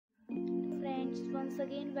friends, once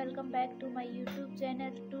again welcome back to my YouTube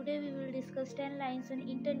channel. Today we will discuss 10 lines on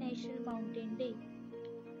International Mountain Day.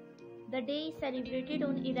 The day is celebrated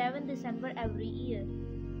on 11 December every year.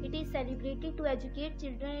 It is celebrated to educate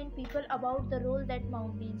children and people about the role that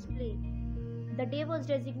mountains play. The day was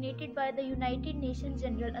designated by the United Nations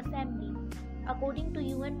General Assembly. According to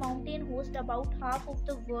UN, mountains host about half of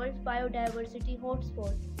the world's biodiversity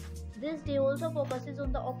hotspots. This day also focuses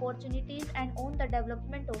on the opportunities and on the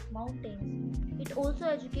development of mountains. It also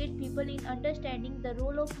educates people in understanding the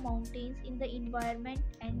role of mountains in the environment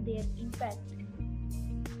and their impact.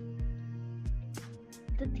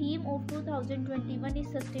 The theme of 2021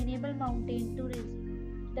 is Sustainable Mountain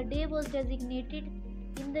Tourism. The day was designated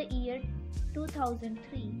in the year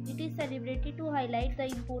 2003. It is celebrated to highlight the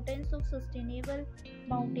importance of sustainable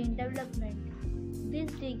mountain development. This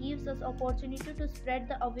day gives us opportunity to spread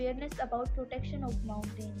the awareness about protection of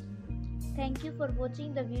mountains. Thank you for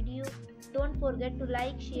watching the video. Don't forget to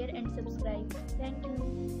like, share and subscribe. Thank you.